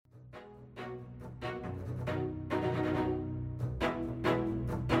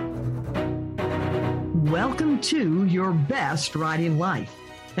Welcome to Your Best Writing Life,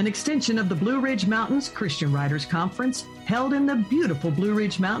 an extension of the Blue Ridge Mountains Christian Writers Conference held in the beautiful Blue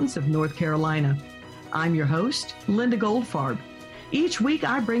Ridge Mountains of North Carolina. I'm your host, Linda Goldfarb. Each week,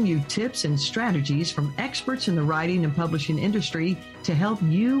 I bring you tips and strategies from experts in the writing and publishing industry to help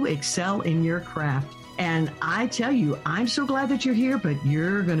you excel in your craft. And I tell you, I'm so glad that you're here, but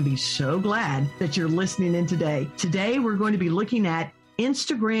you're going to be so glad that you're listening in today. Today, we're going to be looking at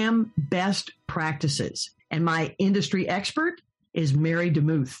Instagram best practices. And my industry expert is Mary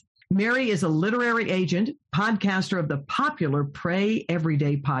DeMuth. Mary is a literary agent, podcaster of the popular Pray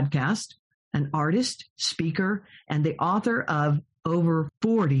Everyday podcast, an artist, speaker, and the author of over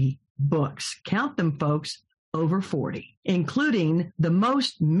 40 books. Count them, folks, over 40, including The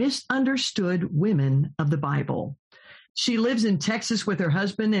Most Misunderstood Women of the Bible. She lives in Texas with her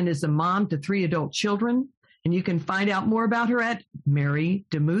husband and is a mom to 3 adult children. And you can find out more about her at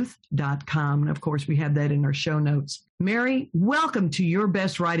marydemuth.com. And of course, we have that in our show notes. Mary, welcome to Your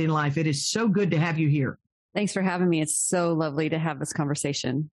Best Writing Life. It is so good to have you here. Thanks for having me. It's so lovely to have this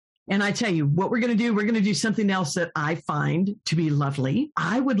conversation. And I tell you what we're going to do something else that I find to be lovely.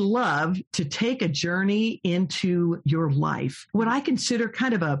 I would love to take a journey into your life, what I consider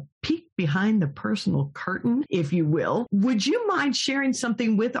kind of a peek behind the personal curtain, if you will. Would you mind sharing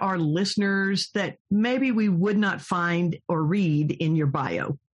something with our listeners that maybe we would not find or read in your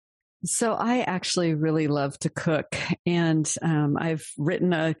bio? So I actually really love to cook, and I've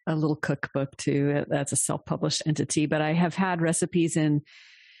written a little cookbook too. That's a self-published entity, but I have had recipes in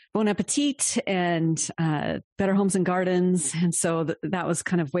Bon Appetit and Better Homes and Gardens. And so that was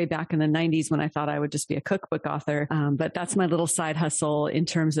kind of way back in the 90s when I thought I would just be a cookbook author. But that's my little side hustle in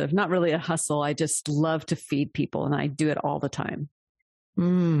terms of not really a hustle. I just love to feed people, and I do it all the time.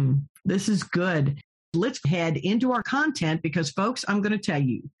 This is good. Let's head into our content because, folks, I'm going to tell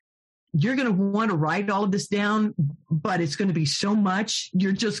you, you're going to want to write all of this down, but it's going to be so much.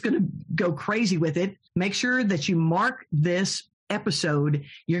 You're just going to go crazy with it. Make sure that you mark this episode.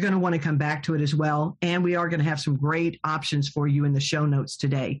 You're going to want to come back to it as well. And we are going to have some great options for you in the show notes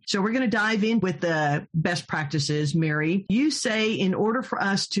today. So we're going to dive in with the best practices. Mary, you say in order for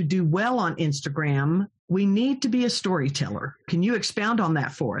us to do well on Instagram, we need to be a storyteller. Can you expound on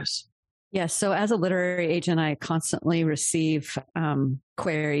that for us? Yes. So as a literary agent, I constantly receive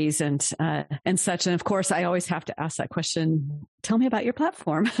queries and such. And of course, I always have to ask that question, tell me about your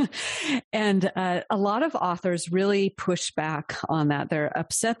platform. And a lot of authors really push back on that. They're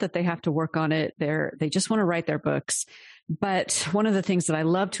upset that they have to work on it. They just want to write their books. But one of the things that I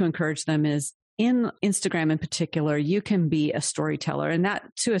love to encourage them is in Instagram in particular, you can be a storyteller, and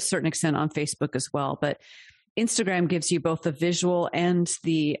that to a certain extent on Facebook as well. But Instagram gives you both the visual and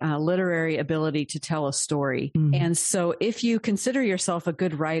the literary ability to tell a story. And so if you consider yourself a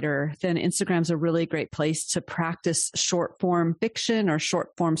good writer, then Instagram's a really great place to practice short form fiction or short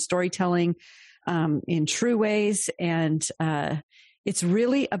form storytelling in true ways. And it's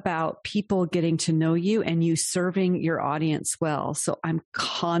really about people getting to know you and you serving your audience well. So I'm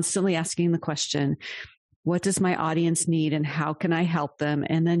constantly asking the question, what does my audience need and how can I help them?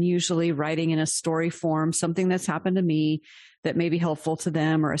 And then usually writing in a story form, something that's happened to me that may be helpful to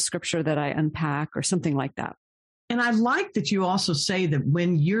them, or a scripture that I unpack or something like that. And I like that you also say that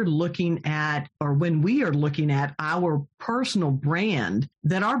when you're looking at, or when we are looking at our personal brand,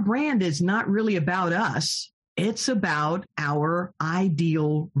 that our brand is not really about us. It's about our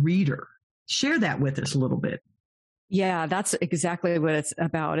ideal reader. Share that with us a little bit. Yeah, that's exactly what it's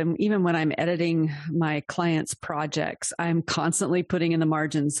about. And even when I'm editing my clients' projects, I'm constantly putting in the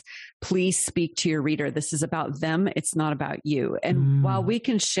margins, please speak to your reader. This is about them. It's not about you. And while we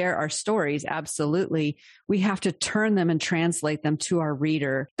can share our stories, absolutely, we have to turn them and translate them to our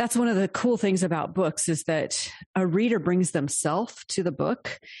reader. That's one of the cool things about books is that a reader brings themselves to the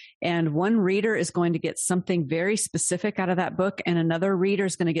book. And one reader is going to get something very specific out of that book, and another reader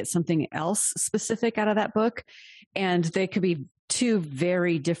is going to get something else specific out of that book. And they could be two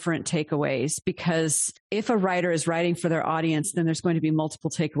very different takeaways, because if a writer is writing for their audience, then there's going to be multiple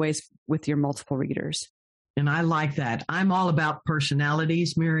takeaways with your multiple readers. And I like that. I'm all about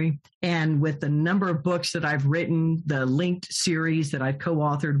personalities, Mary. And with the number of books that I've written, the linked series that I've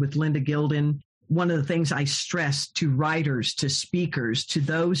co-authored with Linda Gilden, one of the things I stress to writers, to speakers, to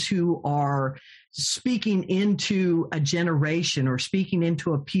those who are speaking into a generation or speaking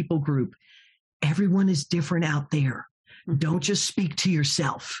into a people group, everyone is different out there. Don't just speak to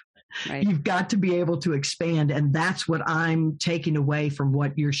yourself. Right. You've got to be able to expand. And that's what I'm taking away from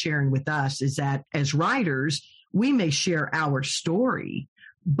what you're sharing with us, is that as writers, we may share our story,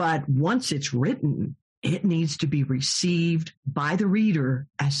 but once it's written, it needs to be received by the reader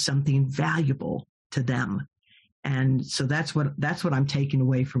as something valuable to them. And so that's what I'm taking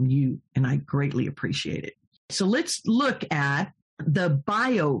away from you. And I greatly appreciate it. So let's look at the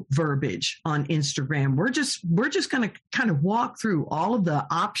bio verbiage on Instagram. We're just going to kind of walk through all of the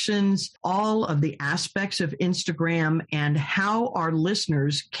options, all of the aspects of Instagram, and how our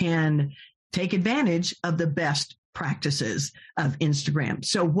listeners can take advantage of the best practices of Instagram.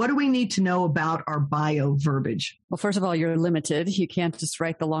 So what do we need to know about our bio verbiage? Well, first of all, you're limited. You can't just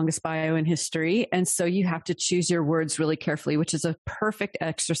write the longest bio in history. And so you have to choose your words really carefully, which is a perfect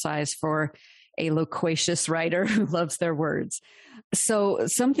exercise for a loquacious writer who loves their words. So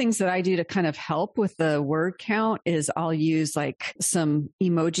some things that I do to kind of help with the word count is I'll use like some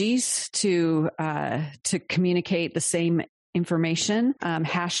emojis to communicate the same information.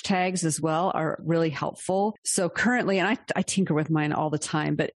 Hashtags as well are really helpful. So currently, and I tinker with mine all the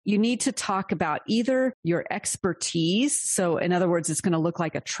time, but you need to talk about either your expertise. So in other words, it's going to look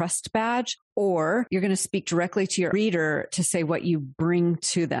like a trust badge, or you're going to speak directly to your reader to say what you bring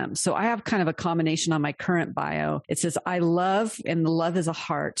to them. So I have kind of a combination on my current bio. It says, I love, and the love is a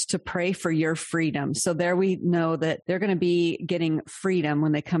heart, to pray for your freedom. So there we know that they're going to be getting freedom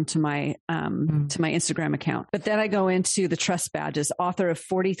when they come to my Instagram account. But then I go into the trust badges, author of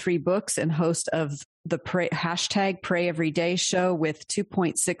 43 books and host of the hashtag Pray Every Day show with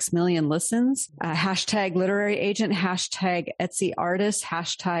 2.6 million listens, hashtag literary agent, hashtag Etsy artist,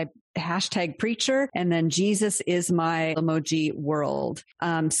 hashtag preacher, and then Jesus is my emoji world.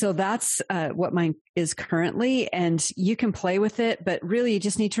 So that's what mine is currently, and you can play with it, but really you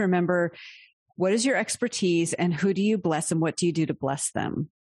just need to remember, what is your expertise and who do you bless and what do you do to bless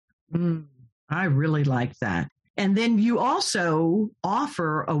them? I really like that. And then you also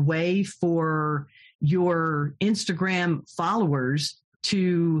offer a way for your Instagram followers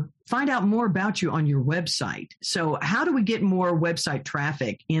to find out more about you on your website. So how do we get more website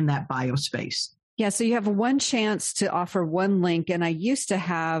traffic in that bio space? Yeah, so you have one chance to offer one link. And I used to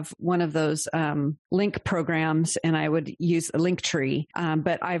have one of those link programs, and I would use a Linktree.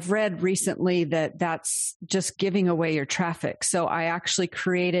 But I've read recently that that's just giving away your traffic. So I actually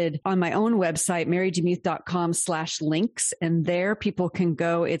created on my own website, marydemuth.com/links. And there people can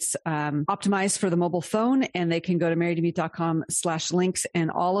go. It's optimized for the mobile phone, and they can go to marydemuth.com/links. And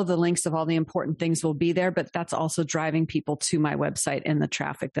all of the links of all the important things will be there. But that's also driving people to my website and the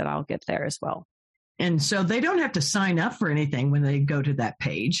traffic that I'll get there as well. And so they don't have to sign up for anything when they go to that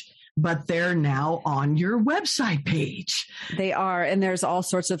page, but they're now on your website page. They are. And there's all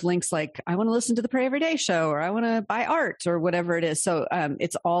sorts of links like, I want to listen to the Pray Every Day show, or I want to buy art, or whatever it is. So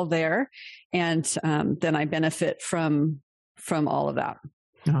it's all there. And then I benefit from all of that.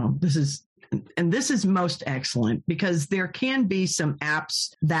 Oh, this is most excellent, because there can be some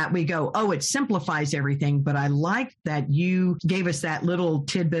apps that we go, oh, it simplifies everything. But I like that you gave us that little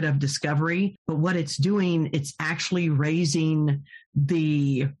tidbit of discovery. But what it's doing, it's actually raising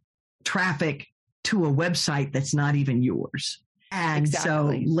the traffic to a website that's not even yours. And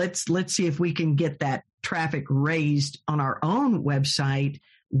exactly. So let's see if we can get that traffic raised on our own website.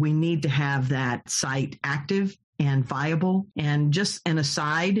 We need to have that site active and viable. And just an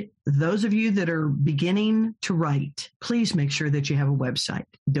aside, those of you that are beginning to write, please make sure that you have a website.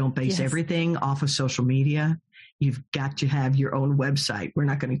 Don't base everything off of social media. You've got to have your own website. We're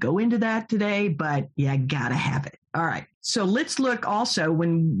not going to go into that today, but you got to have it. All right. So let's look also,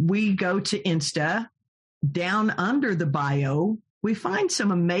 when we go to Insta, down under the bio, we find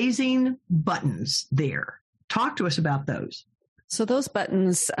some amazing buttons there. Talk to us about those. So those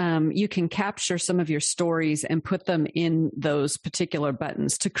buttons, you can capture some of your stories and put them in those particular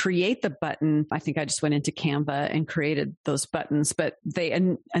buttons. To create the button, I think I just went into Canva and created those buttons, but they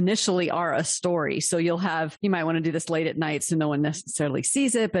initially are a story. So you might want to do this late at night so no one necessarily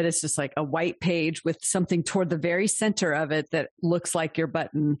sees it, but it's just like a white page with something toward the very center of it that looks like your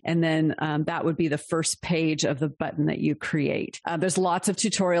button. And then that would be the first page of the button that you create. There's lots of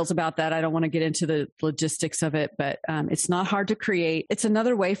tutorials about that. I don't want to get into the logistics of it, but it's not hard to create. It's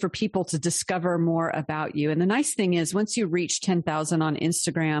another way for people to discover more about you. And the nice thing is, once you reach 10,000 on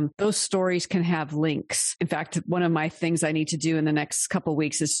Instagram, those stories can have links. In fact, one of my things I need to do in the next couple of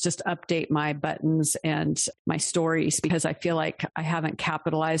weeks is just update my buttons and my stories, because I feel like I haven't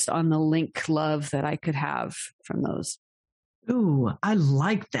capitalized on the link love that I could have from those. Ooh, I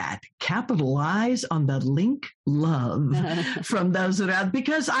like that. Capitalize on the link love from those that are,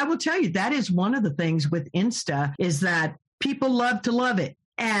 because I will tell you, that is one of the things with Insta, is that people love to love it.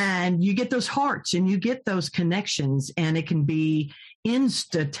 And you get those hearts and you get those connections, and it can be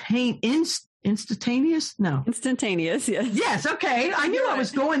instantaneous. No. Instantaneous. Yes. Yes. Okay. I knew I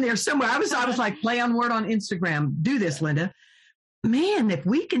was going there somewhere. I was like, play on word on Instagram. Do this, Linda. man, if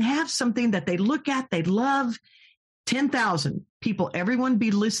we can have something that they look at, they love, 10,000 people, everyone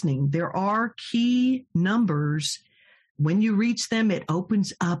be listening. There are key numbers. When you reach them, it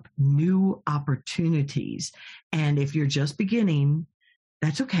opens up new opportunities. And if you're just beginning,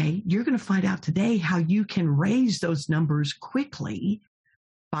 that's okay. You're going to find out today how you can raise those numbers quickly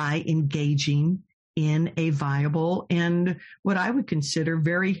by engaging in a viable and what I would consider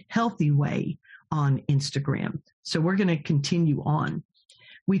very healthy way on Instagram. So we're going to continue on.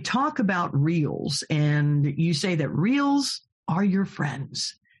 We talk about reels, and you say that reels are your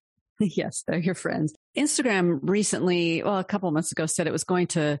friends. Yes, they're your friends. Instagram recently, a couple of months ago, said it was going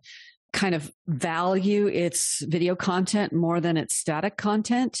to kind of value its video content more than its static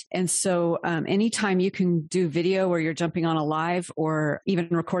content. And so anytime you can do video where you're jumping on a live or even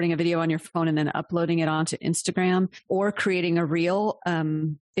recording a video on your phone and then uploading it onto Instagram or creating a reel,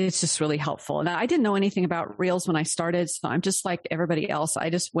 it's just really helpful. Now, I didn't know anything about reels when I started, so I'm just like everybody else. I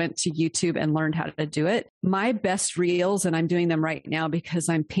just went to YouTube and learned how to do it. My best reels, and I'm doing them right now because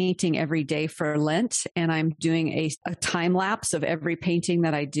I'm painting every day for Lent, and I'm doing a time lapse of every painting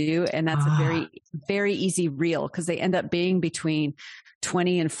that I do. And that's a very, very easy reel because they end up being between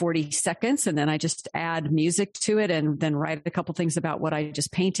 20 and 40 seconds. And then I just add music to it and then write a couple things about what I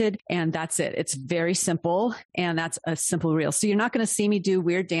just painted. And that's it. It's very simple. And that's a simple reel. So you're not going to see me do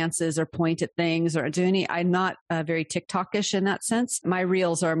weird dances or point at things or do I'm not very TikTok-ish in that sense. My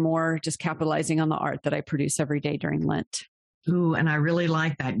reels are more just capitalizing on the art that I produce every day during Lent. Ooh, and I really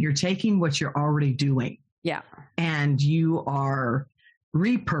like that. You're taking what you're already doing. Yeah. And you are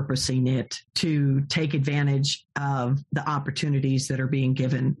repurposing it to take advantage of the opportunities that are being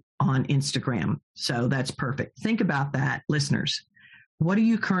given on Instagram. So that's perfect. Think about that, listeners. What are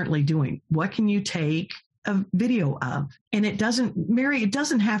you currently doing? What can you take a video of? And it doesn't, Mary, it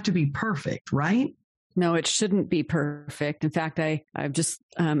doesn't have to be perfect, right? No, it shouldn't be perfect. In fact, I've just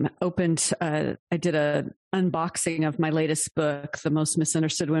opened, I did an unboxing of my latest book, The Most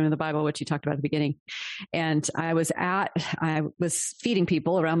Misunderstood Women in the Bible, which you talked about at the beginning. And I was feeding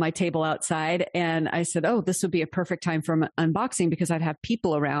people around my table outside. And I said, oh, this would be a perfect time for an unboxing because I'd have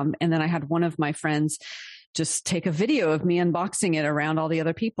people around. And then I had one of my friends just take a video of me unboxing it around all the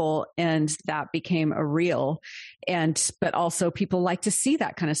other people. And that became a reel. But also people like to see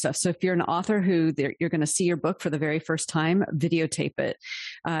that kind of stuff. So if you're an author who you're going to see your book for the very first time, videotape it.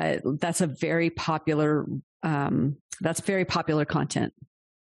 That's very popular content.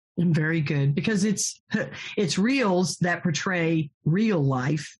 Very good, because it's reels that portray real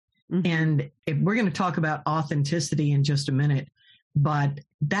life. Mm-hmm. And we're going to talk about authenticity in just a minute. But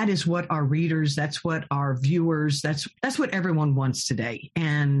that is what our readers, that's what our viewers, that's what everyone wants today.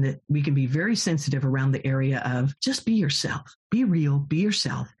 And we can be very sensitive around the area of just be yourself, be real, be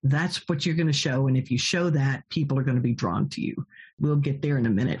yourself. That's what you're going to show. And if you show that, people are going to be drawn to you. We'll get there in a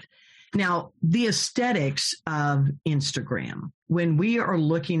minute. Now, the aesthetics of Instagram, when we are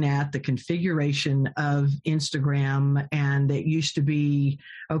looking at the configuration of Instagram, and it used to be,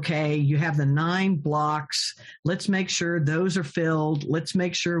 okay, you have the 9 blocks. Let's make sure those are filled. Let's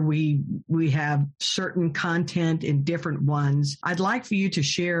make sure we have certain content in different ones. I'd like for you to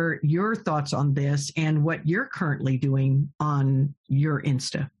share your thoughts on this and what you're currently doing on your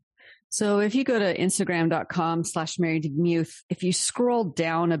Insta. So if you go to Instagram.com/MaryDemuth, if you scroll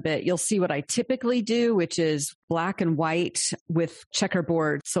down a bit, you'll see what I typically do, which is black and white with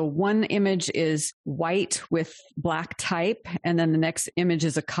checkerboard. So one image is white with black type, and then the next image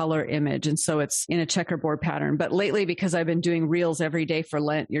is a color image. And so it's in a checkerboard pattern. But lately, because I've been doing reels every day for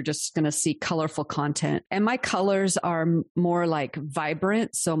Lent, you're just going to see colorful content. And my colors are more like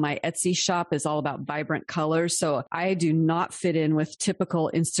vibrant. So my Etsy shop is all about vibrant colors. So I do not fit in with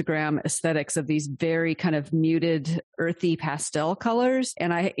typical Instagram aesthetics of these very kind of muted, earthy pastel colors.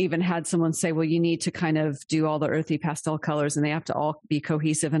 And I even had someone say, well, you need to kind of do all the earthy pastel colors and they have to all be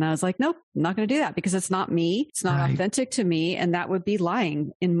cohesive. And I was like, nope, I'm not going to do that because it's not me. It's not authentic to me. And that would be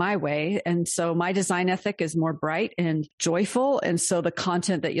lying in my way. And so my design ethic is more bright and joyful. And so the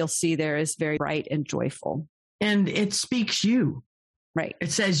content that you'll see there is very bright and joyful. And it speaks you. Right.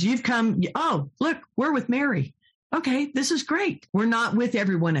 It says you've come, oh, look, we're with Mary. Okay, this is great. We're not with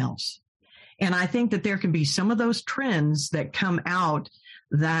everyone else. And I think that there can be some of those trends that come out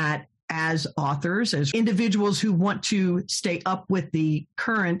that as authors, as individuals who want to stay up with the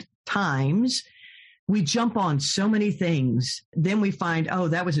current times, we jump on so many things. Then we find, oh,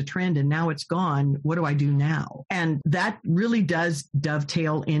 that was a trend and now it's gone. What do I do now? And that really does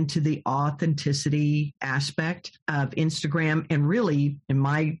dovetail into the authenticity aspect of Instagram. And really, in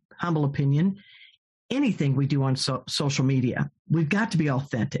my humble opinion, anything we do on social media, we've got to be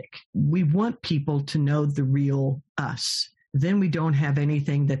authentic. We want people to know the real us. then we don't have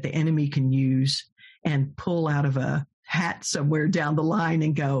anything that the enemy can use and pull out of a hat somewhere down the line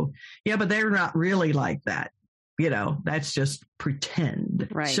and go, yeah, but they're not really like that. That's just pretend.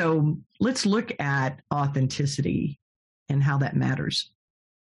 Right. So let's look at authenticity and how that matters.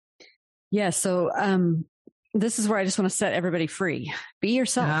 Yeah. So this is where I just want to set everybody free. Be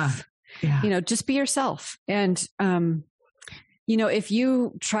yourself. Just be yourself. And, if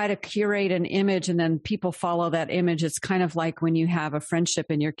you try to curate an image and then people follow that image, it's kind of like when you have a friendship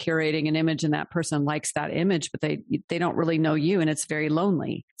and you're curating an image and that person likes that image, but they don't really know you and it's very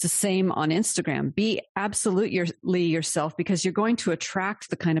lonely. It's the same on Instagram. Be absolutely yourself, because you're going to attract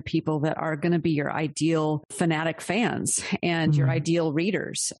the kind of people that are going to be your ideal fanatic fans and your ideal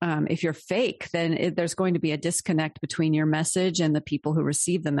readers. If you're fake, then there's going to be a disconnect between your message and the people who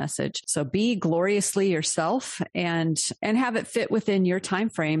receive the message. So be gloriously yourself and have it fit within your time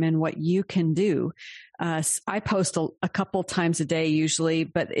frame and what you can do. I post a couple times a day usually,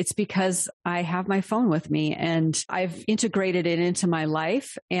 but it's because I have my phone with me and I've integrated it into my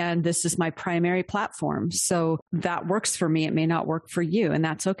life, and this is my primary platform. So that works for me. It may not work for you, and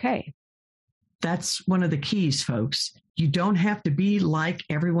that's okay. That's one of the keys, folks. You don't have to be like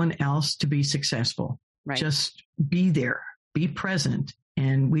everyone else to be successful. Right. Just be there, be present.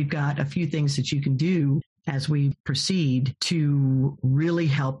 And we've got a few things that you can do as we proceed to really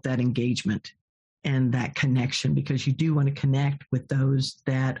help that engagement and that connection, because you do want to connect with those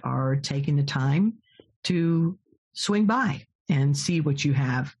that are taking the time to swing by and see what you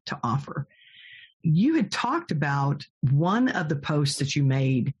have to offer. You had talked about one of the posts that you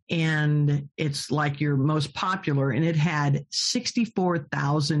made, and it's like your most popular, and it had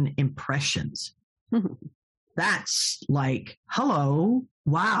 64,000 impressions. Mm-hmm. That's like, hello,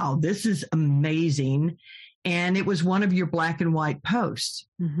 wow, this is amazing. And it was one of your black and white posts,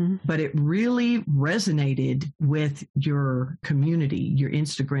 but it really resonated with your community, your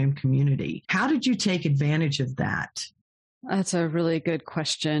Instagram community. How did you take advantage of that? That's a really good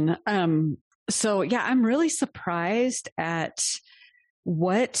question. So I'm really surprised at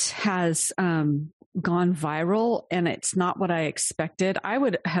what has gone viral, and it's not what I expected. I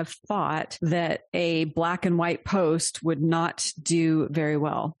would have thought that a black and white post would not do very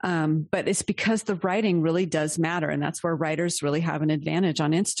well. But it's because the writing really does matter. And that's where writers really have an advantage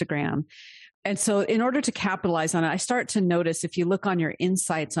on Instagram. And so in order to capitalize on it, I start to notice, if you look on your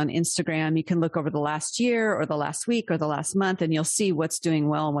insights on Instagram, you can look over the last year or the last week or the last month, and you'll see what's doing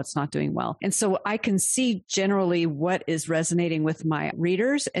well and what's not doing well. And so I can see generally what is resonating with my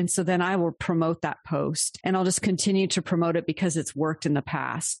readers. And so then I will promote that post, and I'll just continue to promote it because it's worked in the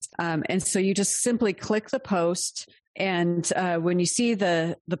past. And so you just simply click the post. And when you see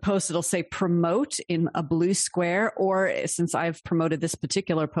the post, it'll say promote in a blue square, or since I've promoted this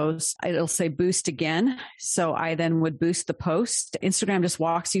particular post, it'll say boost again. So I then would boost the post. Instagram just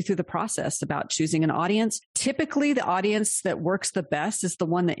walks you through the process about choosing an audience. Typically, the audience that works the best is the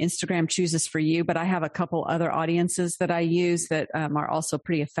one that Instagram chooses for you. But I have a couple other audiences that I use that are also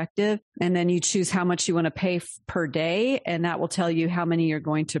pretty effective. And then you choose how much you want to pay per day. And that will tell you how many you're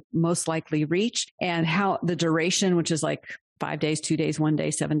going to most likely reach, and how the duration, which is like 5 days, 2 days, 1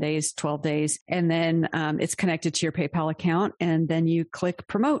 day, 7 days, 12 days. And then it's connected to your PayPal account. And then you click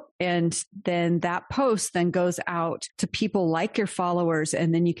promote. And then that post then goes out to people like your followers.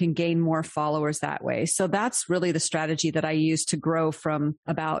 And then you can gain more followers that way. So that's really the strategy that I use to grow from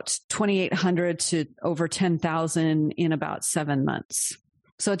about 2,800 to over 10,000 in about 7 months.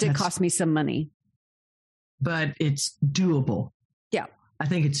 So it did cost me some money. But it's doable. Yeah. I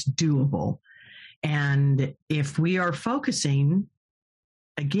think it's doable. And if we are focusing,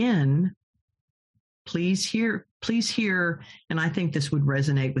 again, please hear, and I think this would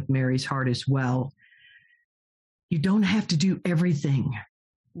resonate with Mary's heart as well. You don't have to do everything.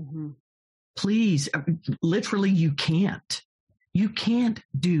 Mm-hmm. Please, literally, you can't. You can't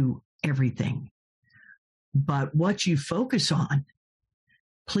do everything. But what you focus on,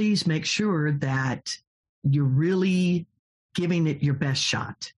 please make sure that you're really giving it your best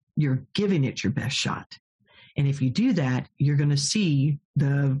shot. You're giving it your best shot. And if you do that, you're going to see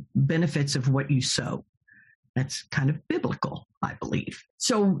the benefits of what you sow. That's kind of biblical, I believe.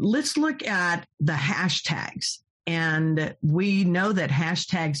 So let's look at the hashtags. And we know that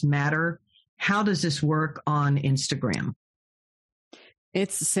hashtags matter. How does this work on Instagram?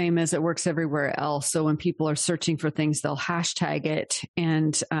 It's the same as it works everywhere else. So when people are searching for things, they'll hashtag it.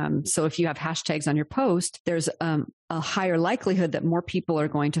 And so if you have hashtags on your post, there's a higher likelihood that more people are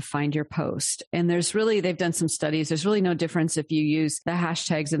going to find your post. And they've done some studies. There's really no difference if you use the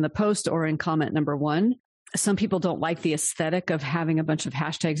hashtags in the post or in comment number 1. some people don't like the aesthetic of having a bunch of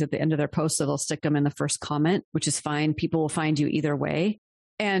hashtags at the end of their post, so they'll stick them in the first comment, which is fine. People will find you either way.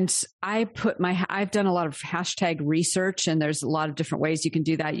 And I've done a lot of hashtag research, and there's a lot of different ways you can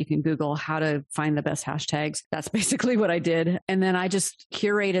do that. You can Google how to find the best hashtags. That's basically what I did. And then I just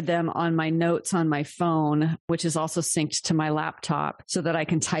curated them on my notes on my phone, which is also synced to my laptop so that I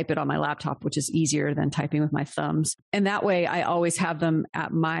can type it on my laptop, which is easier than typing with my thumbs. And that way I always have them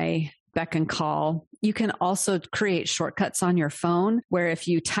at my beck and call. You can also create shortcuts on your phone where if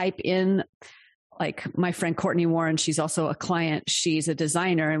you type in, like my friend Courtney Warren, she's also a client. She's a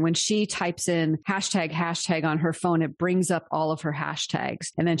designer. And when she types in hashtag on her phone, it brings up all of her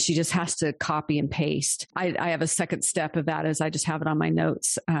hashtags. And then she just has to copy and paste. I have a second step of that is I just have it on my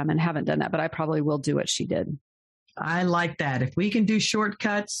notes and haven't done that, but I probably will do what she did. I like that. If we can do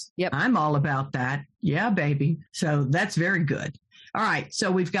shortcuts, yep. I'm all about that. Yeah, baby. So that's very good. All right. So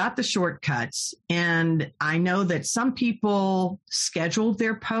we've got the shortcuts, and I know that some people schedule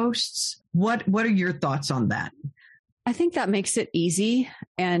their posts. What are your thoughts on that? I think that makes it easy,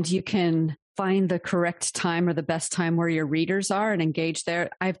 and you can find the correct time or the best time where your readers are and engage there.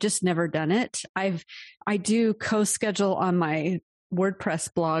 I've just never done it. I do co-schedule on my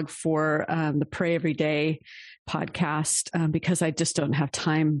WordPress blog for the Pray Every Day podcast because I just don't have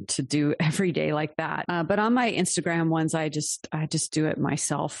time to do every day like that. But on my Instagram ones, I just do it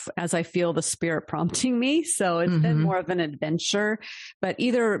myself as I feel the spirit prompting me. So it's been more of an adventure, but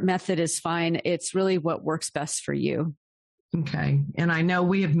either method is fine. It's really what works best for you. Okay. And I know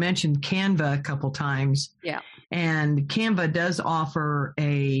we have mentioned Canva a couple times. Yeah. And Canva does offer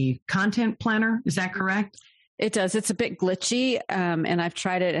a content planner. Is that correct? It does. It's a bit glitchy, and I've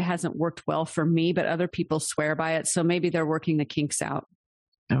tried it. It hasn't worked well for me, but other people swear by it. So maybe they're working the kinks out.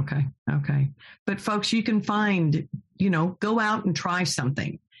 Okay. But folks, you can find, go out and try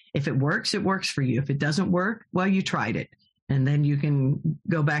something. If it works for you. If it doesn't work, well, you tried it. And then you can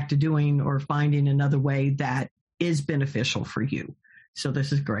go back to doing or finding another way that is beneficial for you. So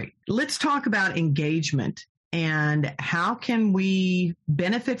this is great. Let's talk about engagement. And how can we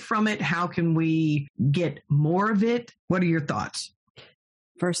benefit from it? How can we get more of it? What are your thoughts?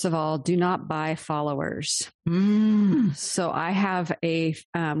 First of all, do not buy followers. So I have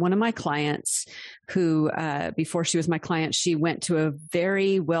one of my clients who, before she was my client, she went to a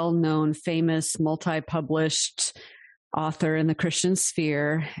very well-known, famous, multi-published author in the Christian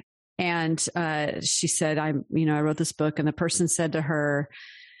sphere. And she said, I wrote this book, and the person said to her,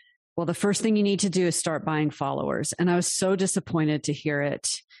 well, the first thing you need to do is start buying followers. And I was so disappointed to hear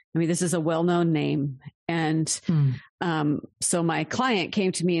it. I mean, this is a well-known name. And so my client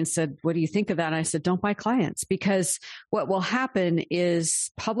came to me and said, what do you think of that? And I said, don't buy clients, because what will happen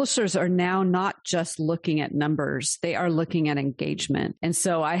is publishers are now not just looking at numbers. They are looking at engagement. And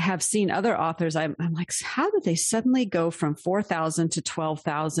so I have seen other authors. I'm like, how did they suddenly go from 4,000 to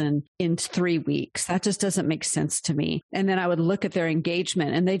 12,000 in 3 weeks? That just doesn't make sense to me. And then I would look at their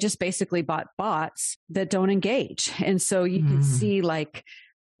engagement, and they just basically bought bots that don't engage. And so you can see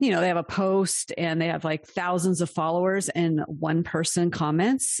they have a post and they have like thousands of followers and one person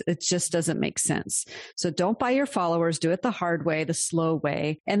comments. It just doesn't make sense. So don't buy your followers. Do it the hard way, the slow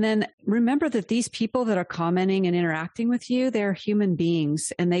way. And then remember that these people that are commenting and interacting with you, they're human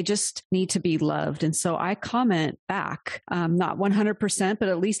beings and they just need to be loved. And so I comment back, not 100%, but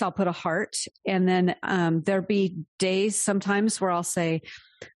at least I'll put a heart. And then there'll be days sometimes where I'll say,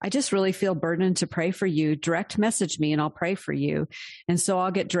 I just really feel burdened to pray for you. Direct message me and I'll pray for you. And so I'll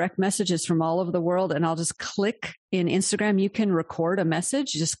get direct messages from all over the world, and I'll just click in Instagram. You can record a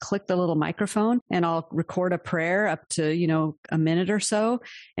message. You just click the little microphone and I'll record a prayer up to, a minute or so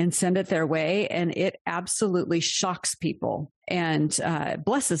and send it their way. And it absolutely shocks people and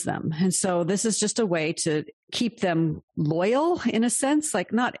blesses them. And so this is just a way to keep them loyal in a sense,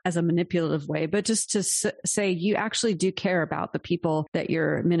 like not as a manipulative way, but just to say you actually do care about the people that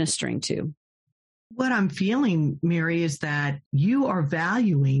you're ministering to. What I'm feeling, Mary, is that you are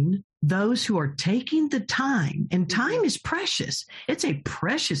valuing those who are taking the time, and time is precious. It's a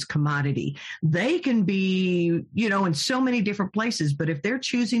precious commodity. They can be, in so many different places, but if they're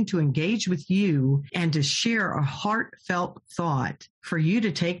choosing to engage with you and to share a heartfelt thought, for you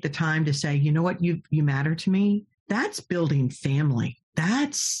to take the time to say, you know what, you matter to me, that's building family.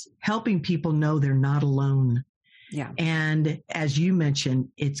 That's helping people know they're not alone. Yeah. And as you mentioned,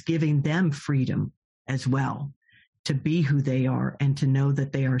 it's giving them freedom as well to be who they are and to know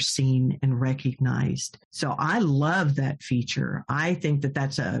that they are seen and recognized. So I love that feature. I think that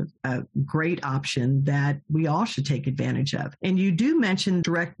that's a great option that we all should take advantage of. And you do mention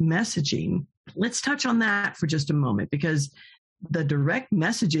direct messaging. Let's touch on that for just a moment, because the direct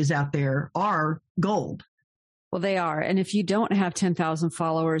messages out there are gold. Well, they are. And if you don't have 10,000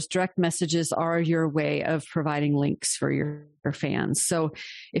 followers, direct messages are your way of providing links for your fans. So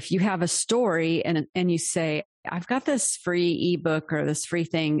if you have a story and you say, I've got this free ebook or this free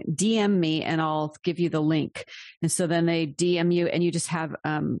thing, DM me and I'll give you the link. And so then they DM you and you just have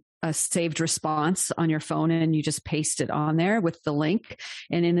a saved response on your phone and you just paste it on there with the link.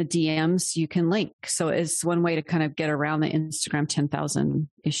 And in the DMs, you can link. So it's one way to kind of get around the Instagram 10,000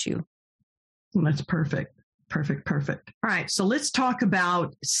 issue. That's perfect. Perfect. All right. So let's talk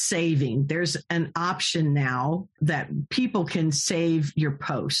about saving. There's an option now that people can save your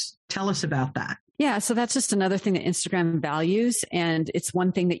posts. Tell us about that. Yeah. So that's just another thing that Instagram values. And it's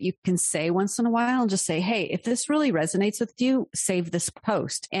one thing that you can say once in a while and just say, hey, if this really resonates with you, save this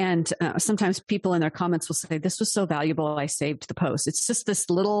post. And sometimes people in their comments will say, this was so valuable, I saved the post. It's just this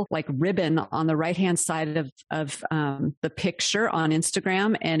little like ribbon on the right-hand side of the picture on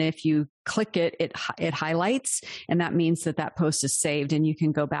Instagram. And if you click it, it highlights, and that means that post is saved, and you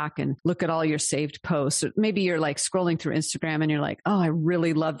can go back and look at all your saved posts. Maybe you're like scrolling through Instagram and you're like, oh, I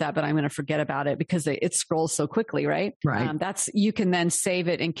really love that, but I'm going to forget about it because it scrolls so quickly, right? Right. You can then save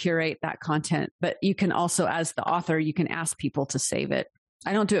it and curate that content, but you can also, as the author, you can ask people to save it.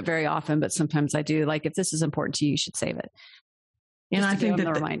 I don't do it very often, but sometimes I do. Like, if this is important to you, you should save it. And I think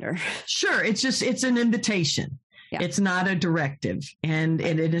that reminder. Sure. It's an invitation. Yeah. It's not a directive, and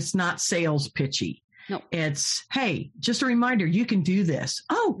it is not sales pitchy. No. It's, hey, just a reminder, you can do this.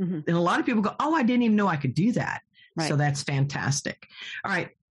 Oh, and a lot of people go, oh, I didn't even know I could do that. Right. So that's fantastic. All right.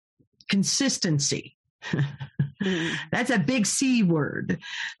 Consistency. That's a big C word.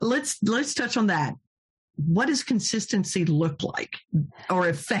 Let's touch on that. What does consistency look like, or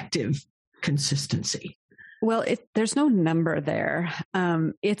effective consistency? Well, there's no number there.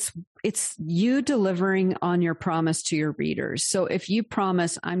 It's you delivering on your promise to your readers. So if you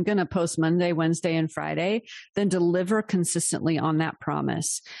promise, I'm going to post Monday, Wednesday, and Friday, then deliver consistently on that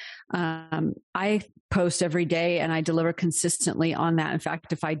promise. I post every day and I deliver consistently on that. In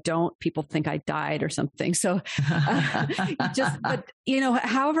fact, if I don't, people think I died or something. So but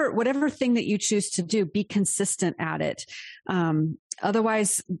however, whatever thing that you choose to do, be consistent at it.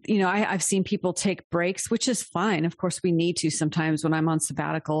 Otherwise, I've seen people take breaks, which is fine. Of course, we need to sometimes. When I'm on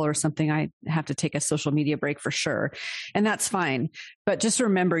sabbatical or something, I have to take a social media break for sure. And that's fine. But just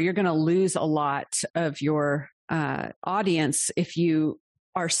remember, you're going to lose a lot of your audience if you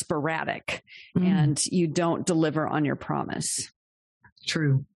are sporadic and you don't deliver on your promise.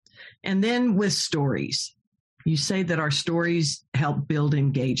 True. And then with stories, you say that our stories help build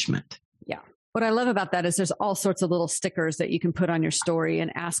engagement. Yeah. What I love about that is there's all sorts of little stickers that you can put on your story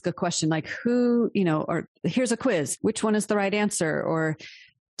and ask a question like or here's a quiz. Which one is the right answer? Or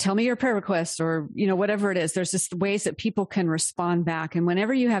tell me your prayer request, or, whatever it is. There's just ways that people can respond back. And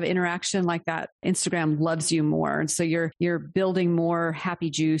whenever you have interaction like that, Instagram loves you more. And so you're building more happy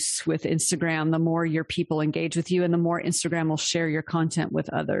juice with Instagram. The more your people engage with you and the more Instagram will share your content with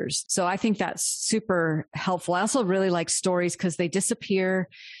others. So I think that's super helpful. I also really like stories because they disappear.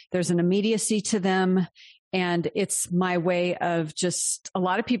 There's an immediacy to them. And it's my way of a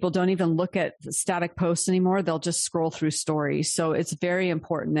lot of people don't even look at static posts anymore. They'll just scroll through stories. So it's very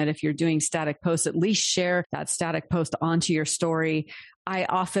important that if you're doing static posts, at least share that static post onto your story. I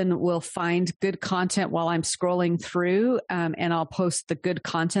often will find good content while I'm scrolling through, and I'll post the good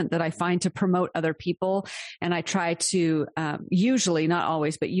content that I find to promote other people. And I try to, usually, not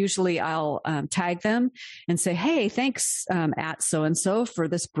always, but usually I'll tag them and say, hey, thanks at so-and-so for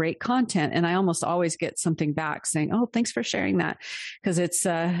this great content. And I almost always get something back saying, oh, thanks for sharing that. Because it's,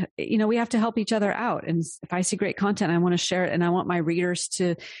 we have to help each other out. And if I see great content, I want to share it and I want my readers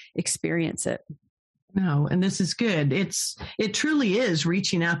to experience it. No, and this is good. It truly is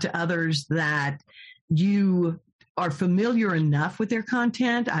reaching out to others that you are familiar enough with their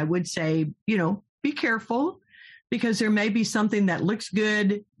content. I would say, be careful because there may be something that looks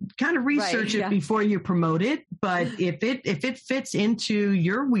good. Kind of research it before you promote it. But if it fits into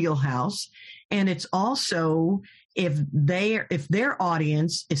your wheelhouse, and it's also if their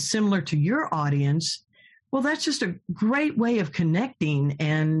audience is similar to your audience, well, that's just a great way of connecting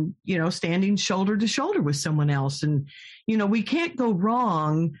and, standing shoulder to shoulder with someone else. And, we can't go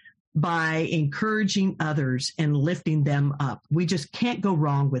wrong by encouraging others and lifting them up. We just can't go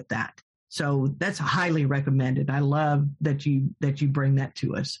wrong with that. So that's highly recommended. I love that you bring that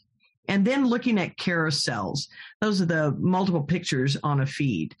to us. And then looking at carousels, those are the multiple pictures on a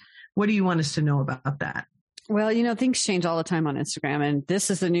feed. What do you want us to know about that? Well, things change all the time on Instagram, and this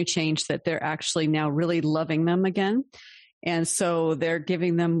is a new change that they're actually now really loving them again. And so they're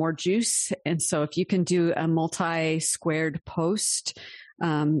giving them more juice. And so if you can do a multi-squared post,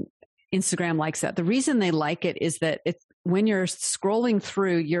 Instagram likes that. The reason they like it is that when you're scrolling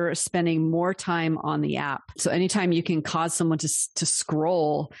through, you're spending more time on the app. So anytime you can cause someone to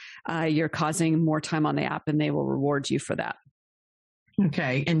scroll, you're causing more time on the app, and they will reward you for that.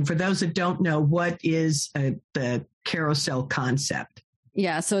 Okay. And for those that don't know, what is the carousel concept?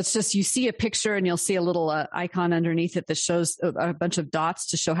 Yeah. So it's just, you see a picture and you'll see a little icon underneath it that shows a bunch of dots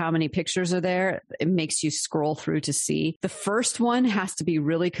to show how many pictures are there. It makes you scroll through to see. The first one has to be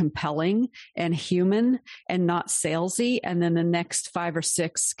really compelling and human and not salesy. And then the next 5 or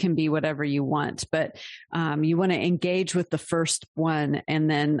 6 can be whatever you want. But you want to engage with the first one and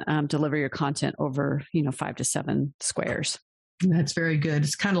then deliver your content over, 5 to 7 squares. That's very good.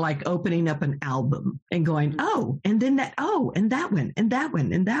 It's kind of like opening up an album and going, oh, and then that, oh, and that one, and that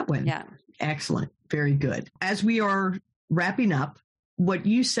one, and that one. Yeah. Excellent. Very good. As we are wrapping up, what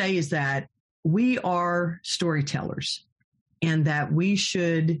you say is that we are storytellers and that we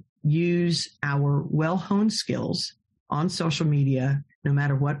should use our well-honed skills on social media, no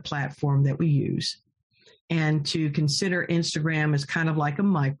matter what platform that we use, and to consider Instagram as kind of like a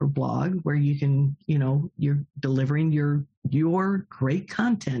microblog where you can, you're delivering your great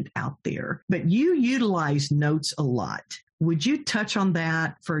content out there. But you utilize notes a lot. Would you touch on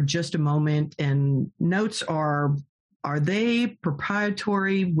that for just a moment? And notes are they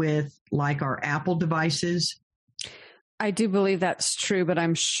proprietary with like our Apple devices? I do believe that's true, but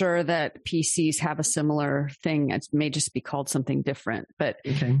I'm sure that PCs have a similar thing. It may just be called something different, but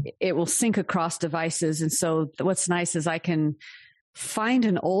It will sync across devices. And so what's nice is I can find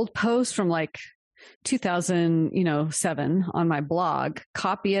an old post from like 2007 on my blog,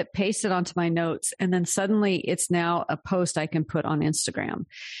 copy it, paste it onto my notes, and then suddenly it's now a post I can put on Instagram.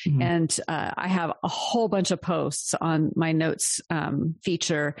 Mm-hmm. And I have a whole bunch of posts on my notes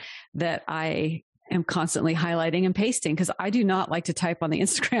feature that I am constantly highlighting and pasting because I do not like to type on the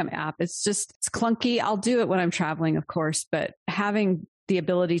Instagram app. It's clunky. I'll do it when I'm traveling, of course, but having the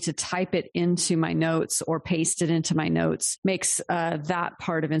ability to type it into my notes or paste it into my notes makes that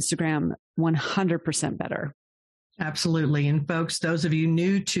part of Instagram 100% better. Absolutely. And folks, those of you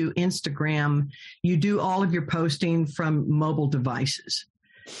new to Instagram, you do all of your posting from mobile devices.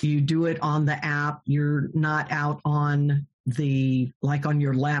 You do it on the app. You're not out on on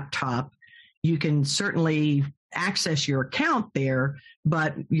your laptop. You can certainly access your account there,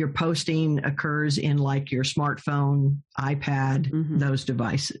 but your posting occurs in like your smartphone, iPad, those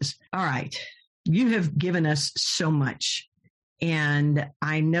devices. All right. You have given us so much. And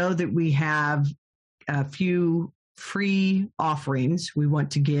I know that we have a few free offerings we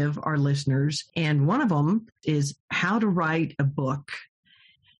want to give our listeners. And one of them is how to write a book.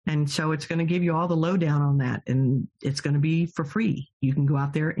 And so it's going to give you all the lowdown on that. And it's going to be for free. You can go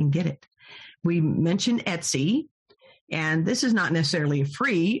out there and get it. We mentioned Etsy, and this is not necessarily a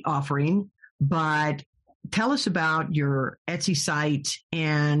free offering, but tell us about your Etsy site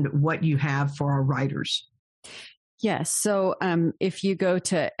and what you have for our writers. Yes. So if you go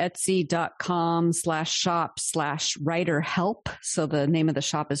to etsy.com/shop/writer-help, so the name of the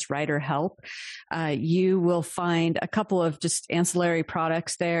shop is Writer-help, you will find a couple of just ancillary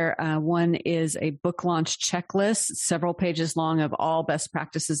products there. One is a book launch checklist, several pages long of all best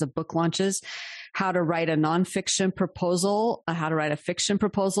practices of book launches, how to write a nonfiction proposal, how to write a fiction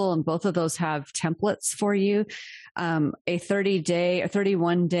proposal, and both of those have templates for you. A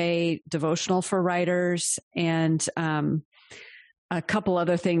 31-day devotional for writers, and a couple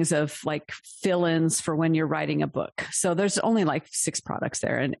other things of like fill-ins for when you're writing a book. So there's only like 6 products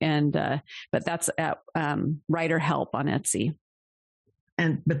there, but that's at Writer-help on Etsy.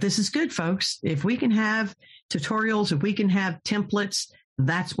 But this is good, folks. If we can have tutorials, if we can have templates,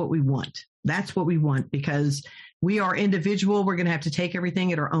 that's what we want. That's what we want, because we are individual. We're going to have to take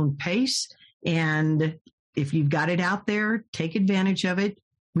everything at our own pace. And if you've got it out there, take advantage of it.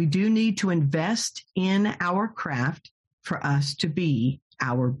 We do need to invest in our craft for us to be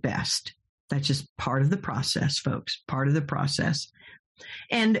our best. That's just part of the process, folks, part of the process.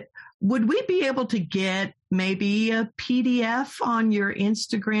 And would we be able to get maybe a PDF on your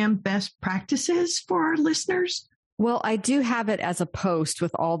Instagram best practices for our listeners? Well, I do have it as a post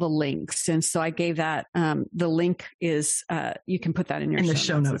with all the links. And so I gave that, the link is, you can put that in your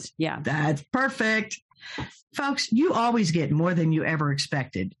show notes. Yeah. That's perfect. Folks, you always get more than you ever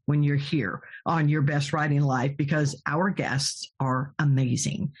expected when you're here on Your Best Writing Life, because our guests are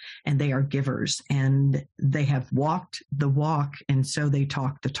amazing and they are givers and they have walked the walk, and so they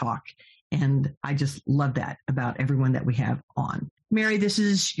talk the talk. And I just love that about everyone that we have on. Mary, this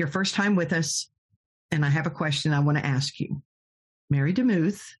is your first time with us, and I have a question I want to ask you. Mary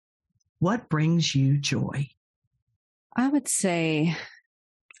DeMuth, what brings you joy? I would say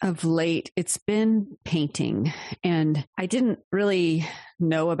Of late, it's been painting, and I didn't really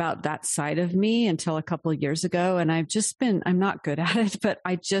know about that side of me until a couple of years ago. And I'm not good at it, but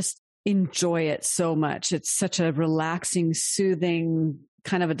I just enjoy it so much. It's such a relaxing, soothing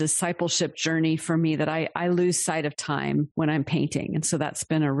kind of a discipleship journey for me that I lose sight of time when I'm painting. And so that's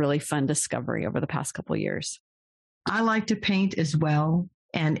been a really fun discovery over the past couple of years. I like to paint as well.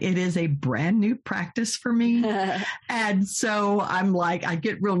 And it is a brand new practice for me. And so I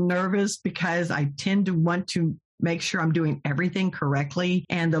get real nervous because I tend to want to make sure I'm doing everything correctly.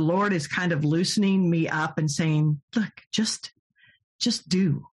 And the Lord is kind of loosening me up and saying, look, just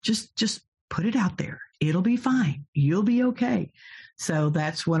put it out there. It'll be fine. You'll be okay. So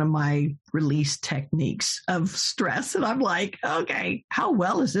that's one of my release techniques of stress. And I'm like, okay, how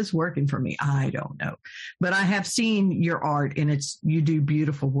well is this working for me? I don't know. But I have seen your art and you do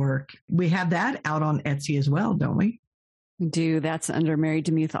beautiful work. We have that out on Etsy as well, don't we? We do. That's under Mary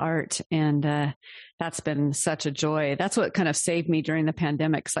DeMuth Art. And that's been such a joy. That's what kind of saved me during the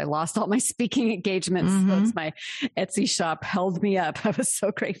pandemic because I lost all my speaking engagements. Mm-hmm. So it's my Etsy shop held me up. I was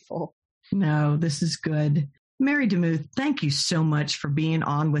so grateful. No, this is good. Mary DeMuth, thank you so much for being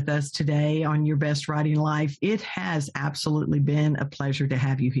on with us today on Your Best Writing Life. It has absolutely been a pleasure to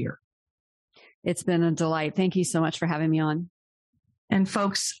have you here. It's been a delight. Thank you so much for having me on. And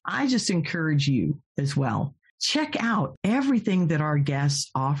folks, I just encourage you as well. Check out everything that our guests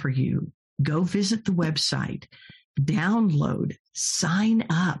offer you. Go visit the website, download, sign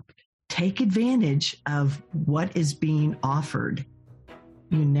up, take advantage of what is being offered.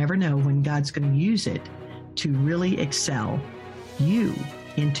 You never know when God's going to use it to really excel you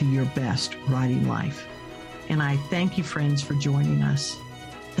into your best writing life. And I thank you, friends, for joining us.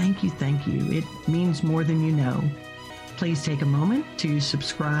 Thank you. Thank you. It means more than you know. Please take a moment to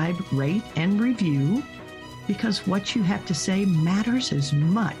subscribe, rate, and review, because what you have to say matters as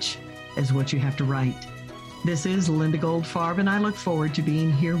much as what you have to write. This is Linda Goldfarb, and I look forward to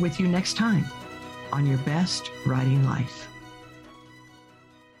being here with you next time on Your Best Writing Life.